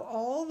go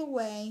all the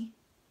way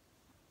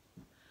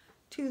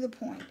to the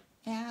point,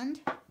 and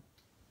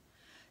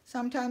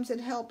sometimes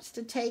it helps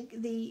to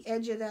take the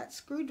edge of that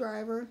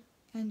screwdriver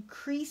and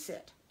crease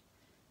it.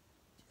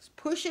 Just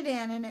push it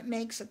in and it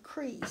makes a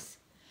crease.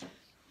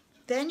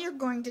 Then you're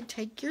going to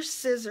take your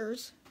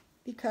scissors,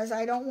 because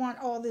I don't want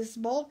all this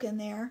bulk in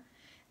there,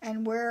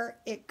 and where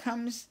it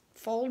comes,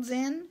 folds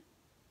in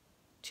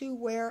to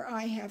where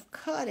I have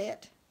cut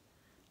it,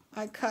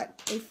 I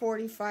cut a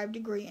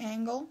 45-degree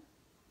angle.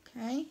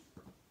 Okay.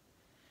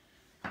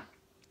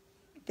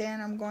 Then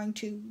I'm going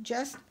to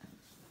just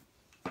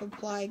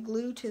apply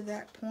glue to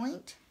that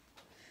point,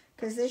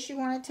 because this, you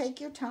want to take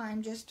your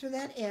time just to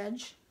that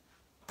edge,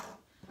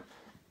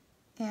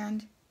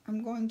 and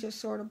I'm going to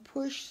sort of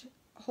push,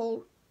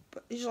 hold,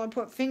 usually I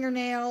put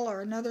fingernail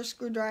or another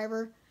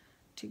screwdriver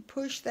to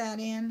push that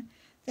in.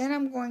 Then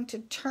I'm going to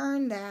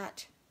turn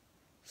that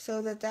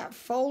so that that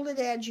folded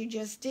edge you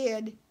just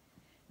did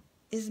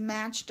is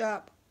matched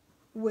up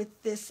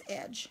with this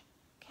edge.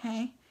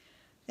 Okay,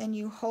 then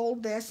you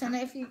hold this, and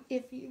if you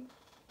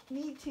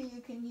need to,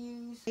 you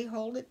can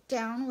hold it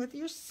down with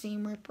your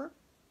seam ripper.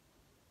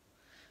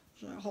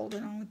 So I hold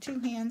it on with two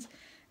hands.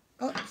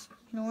 Oh,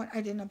 you know what?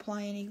 I didn't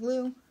apply any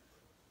glue.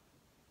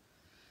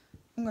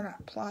 I'm going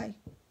to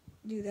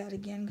do that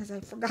again because I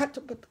forgot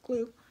to put the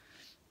glue.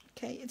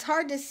 Okay, it's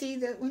hard to see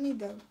that. We need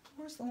the,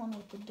 where's the one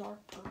with the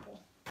dark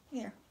purple?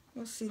 Here,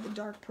 we'll see the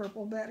dark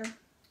purple better.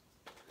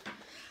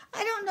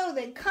 I don't know,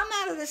 they come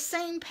out of the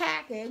same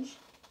package.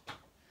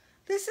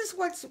 This is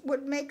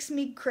what makes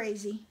me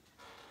crazy.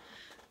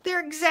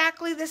 They're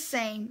exactly the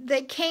same.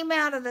 They came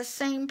out of the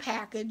same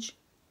package.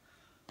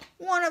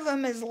 One of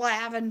them is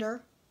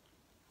lavender,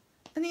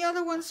 and the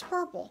other one's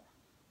purple.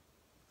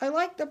 I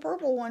like the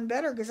purple one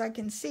better because I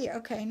can see it.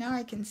 Okay, now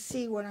I can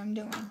see what I'm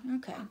doing.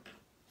 Okay,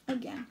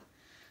 again,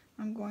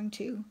 I'm going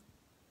to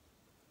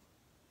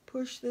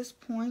push this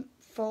point,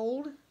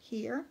 fold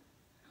here,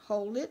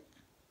 hold it,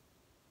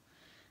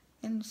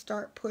 and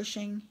start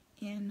pushing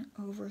in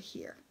over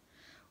here.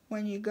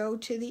 When you go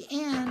to the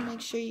end,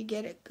 make sure you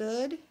get it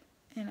good.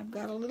 And I've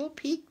got a little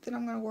peak that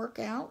I'm going to work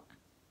out.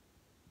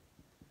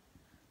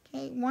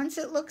 Okay, once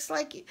it looks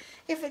like,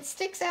 if it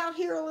sticks out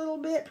here a little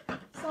bit,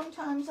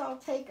 sometimes I'll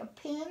take a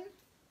pin.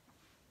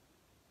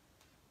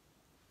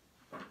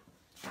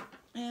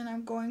 And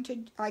I'm going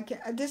to,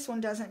 this one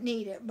doesn't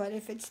need it, but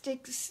if it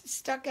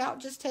stuck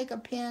out, just take a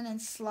pin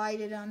and slide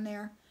it on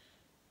there.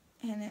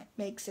 And it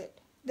makes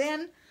it.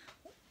 Then,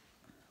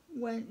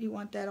 when you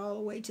want that all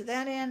the way to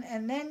that end,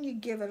 and then you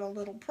give it a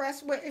little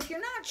press. If you're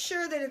not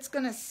sure that it's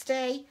going to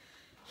stay,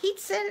 heat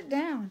set it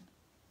down.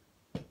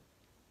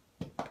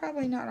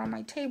 Probably not on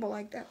my table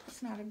like that.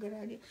 That's not a good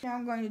idea. Now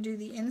I'm going to do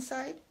the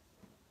inside.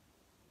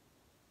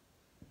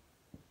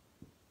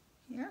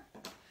 Here.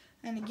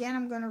 And again,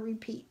 I'm going to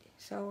repeat.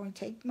 So I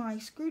take my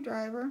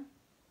screwdriver,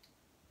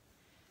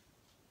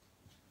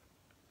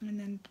 and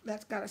then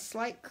that's got a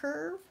slight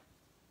curve,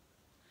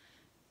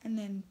 and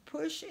then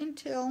push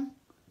until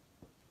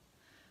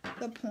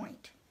the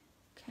point.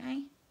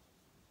 Okay.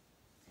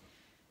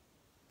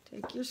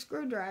 Take your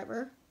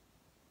screwdriver,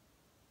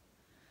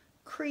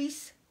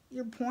 crease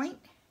your point.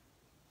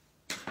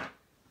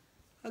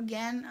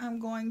 Again, I'm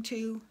going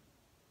to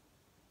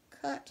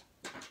cut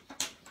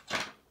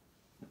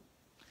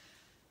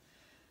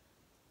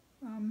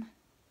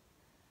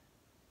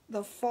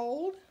the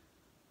fold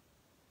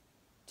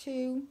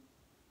to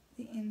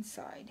the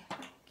inside.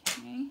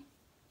 Okay.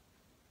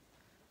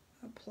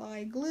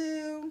 Apply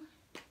glue.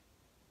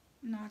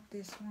 Not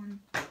this one.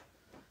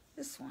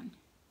 This one.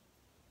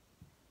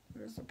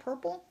 There's the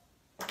purple.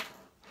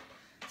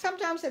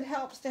 Sometimes it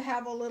helps to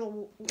have a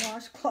little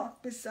washcloth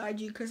beside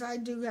you because I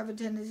do have a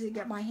tendency to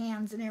get my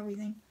hands and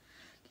everything.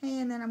 Okay,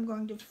 and then I'm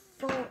going to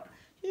fold.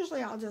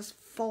 Usually I'll just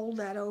fold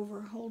that over,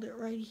 hold it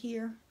right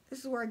here. This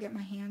is where I get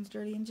my hands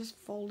dirty, and just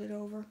fold it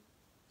over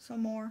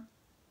some more.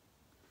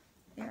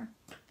 There.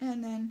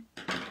 And then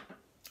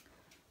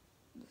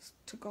just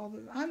took all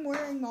the, I'm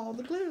wearing all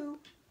the glue.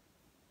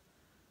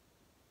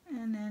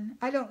 And then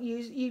I don't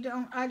use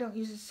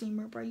a seam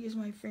ripper. I use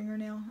my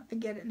fingernail. I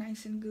get it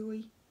nice and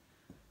gooey.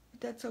 But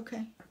that's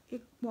okay.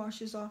 It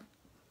washes off.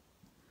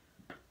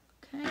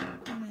 Okay,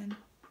 and then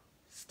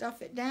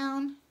stuff it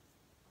down.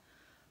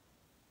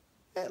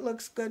 It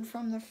looks good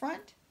from the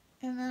front.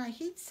 And then I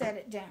heat set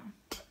it down.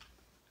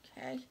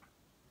 Okay.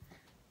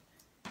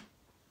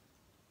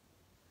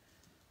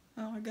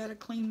 Oh, I gotta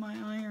clean my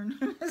iron.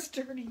 It's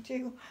dirty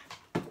too.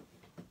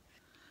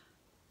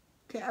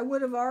 Okay, I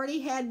would have already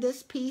had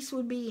this piece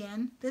would be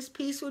in. This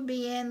piece would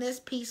be in. This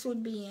piece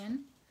would be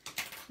in.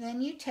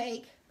 Then you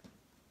take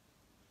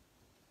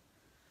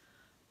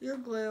your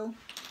glue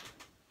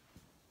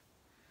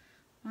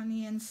on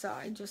the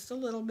inside, just a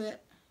little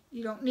bit.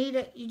 You don't need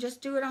it. You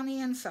just do it on the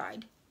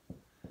inside.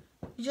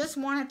 You just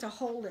want it to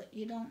hold it.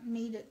 You don't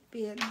need it to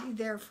be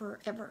there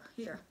forever.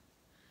 Here.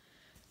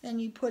 Then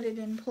you put it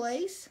in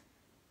place.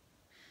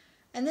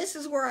 And this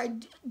is where I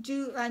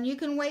do, and you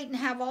can wait and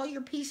have all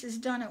your pieces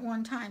done at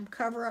one time.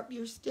 Cover up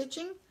your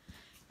stitching.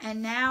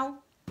 And now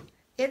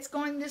it's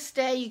going to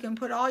stay. You can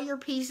put all your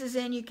pieces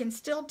in. You can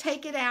still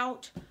take it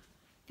out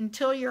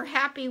until you're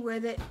happy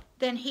with it.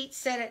 Then heat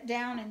set it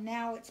down, and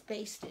now it's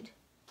basted.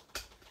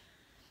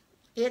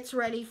 It's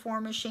ready for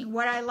machine.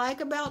 What I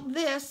like about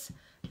this,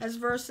 as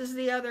versus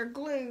the other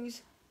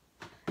glues,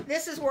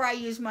 this is where I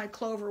use my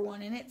clover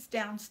one, and it's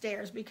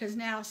downstairs because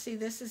now, see,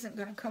 this isn't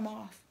going to come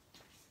off.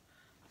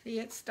 See,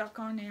 it's stuck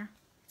on there.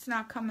 It's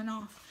not coming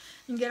off.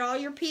 You get all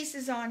your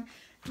pieces on.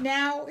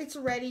 Now it's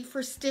ready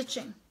for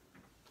stitching.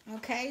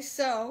 Okay,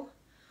 so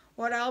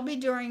what I'll be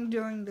doing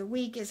during the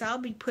week is I'll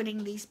be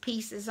putting these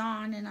pieces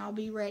on, and I'll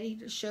be ready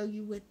to show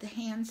you with the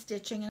hand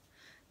stitching.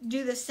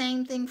 Do the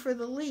same thing for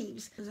the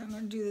leaves, because I'm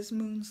going to do this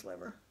moon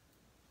sliver.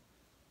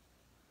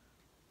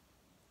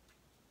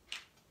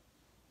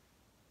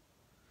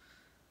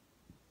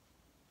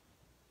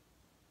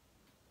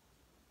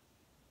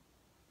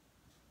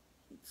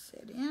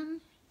 Set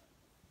in.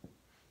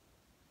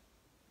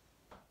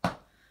 I'll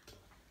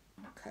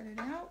cut it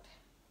out.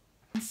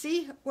 And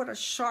see what a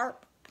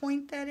sharp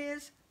point that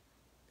is?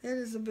 That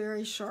is a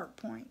very sharp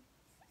point.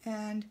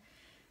 And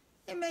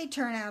it may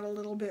turn out a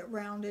little bit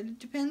rounded. It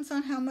depends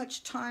on how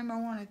much time I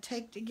want to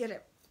take to get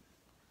it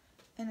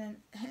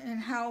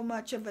and how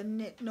much of a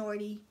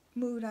knit-noidy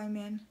mood I'm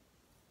in.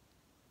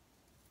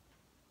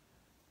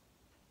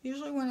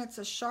 Usually when it's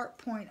a sharp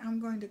point, I'm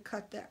going to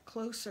cut that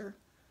closer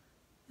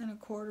than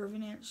 1/4 of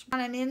an inch. On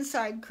an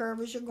inside curve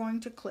as you're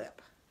going to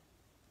clip.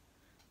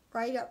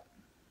 Right up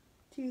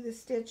to the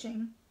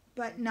stitching,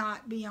 but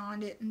not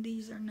beyond it, and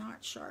these are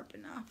not sharp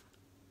enough.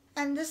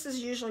 And this is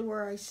usually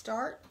where I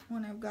start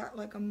when I've got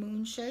like a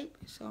moon shape.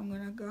 So I'm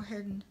going to go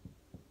ahead and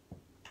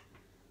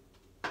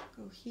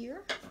go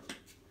here.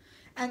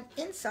 And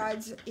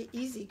inside's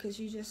easy because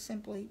you just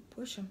simply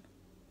push them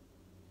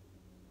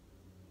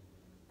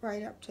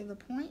right up to the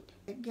point.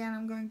 Again,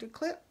 I'm going to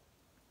clip.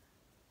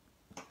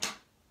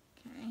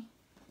 Okay.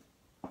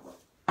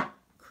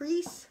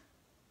 Crease.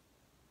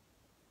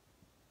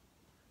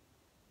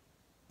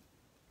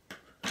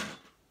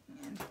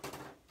 And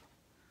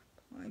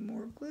apply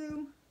more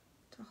glue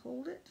to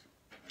hold it.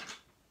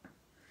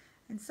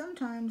 And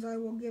sometimes I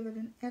will give it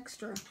an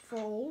extra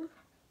fold.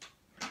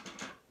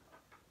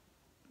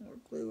 More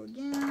glue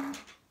again.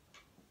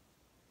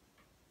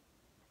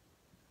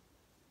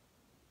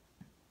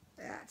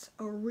 That's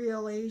a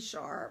really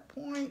sharp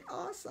point.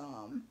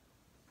 Awesome.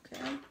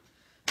 Okay.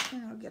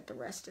 And I'll get the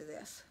rest of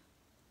this.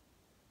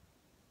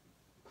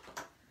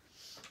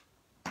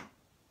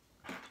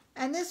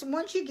 And this,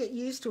 once you get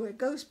used to it, it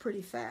goes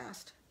pretty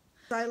fast.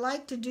 I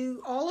like to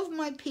do all of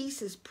my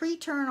pieces,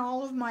 pre-turn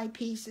all of my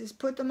pieces,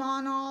 put them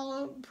on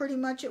all pretty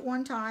much at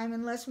one time,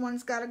 unless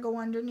one's got to go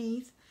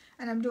underneath,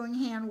 and I'm doing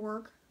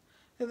handwork.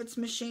 If it's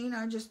machine,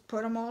 I just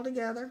put them all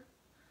together,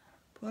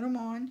 put them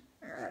on.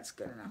 There, that's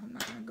good enough. I'm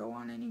not going to go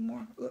on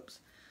anymore. Oops.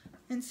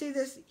 And see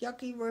this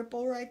yucky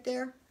ripple right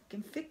there? I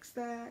can fix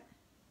that.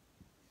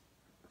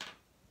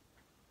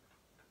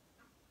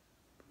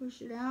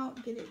 Push it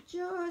out, get it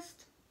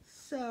just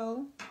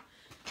so.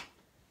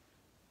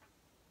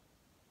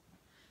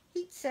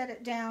 Heat set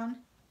it down.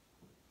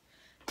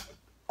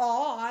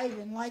 Oh, I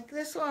even like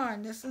this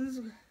one. This is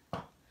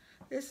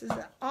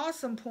an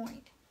awesome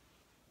point.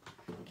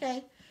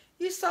 Okay,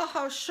 you saw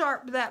how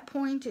sharp that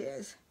point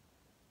is.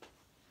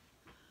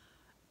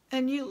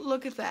 And you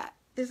look at that.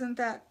 Isn't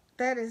that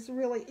is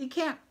really, you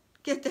can't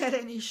get that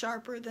any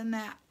sharper than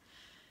that.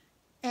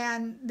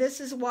 And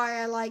this is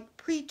why I like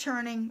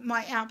pre-turning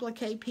my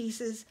applique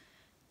pieces.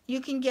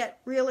 You can get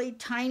really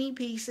tiny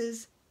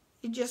pieces.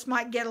 You just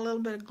might get a little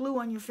bit of glue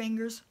on your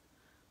fingers,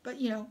 but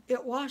you know,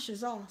 it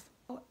washes off.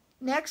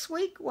 Next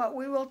week, what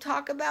we will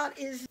talk about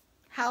is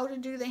how to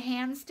do the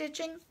hand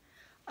stitching.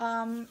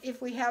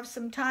 If we have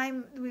some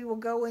time,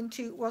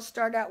 we'll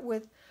start out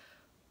with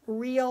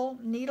real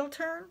needle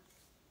turn,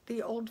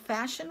 the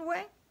old-fashioned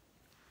way.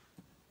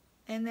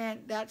 And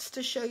then that's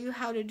to show you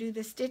how to do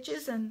the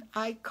stitches, and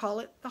I call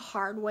it the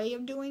hard way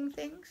of doing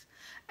things.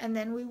 And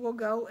then we will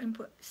go and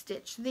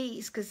stitch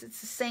these, because it's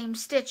the same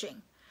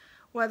stitching.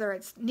 Whether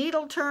it's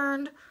needle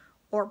turned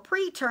or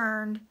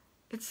pre-turned,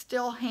 it's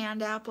still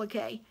hand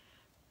applique.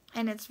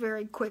 And it's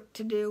very quick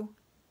to do,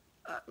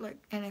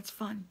 and it's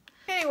fun.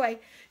 Anyway,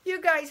 you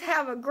guys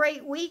have a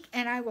great week,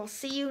 and I will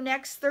see you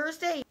next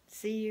Thursday.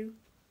 See you.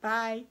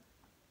 Bye.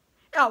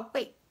 Oh,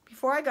 wait,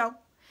 before I go,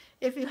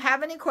 if you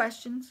have any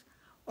questions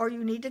or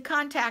you need to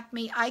contact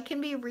me, I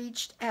can be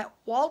reached at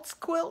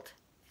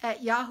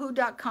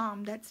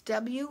waltzquilt@yahoo.com. That's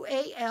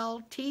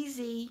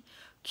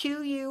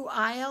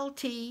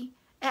WALTZQUILT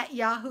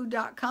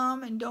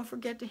 @yahoo.com. And don't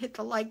forget to hit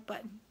the like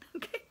button.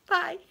 Okay,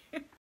 bye.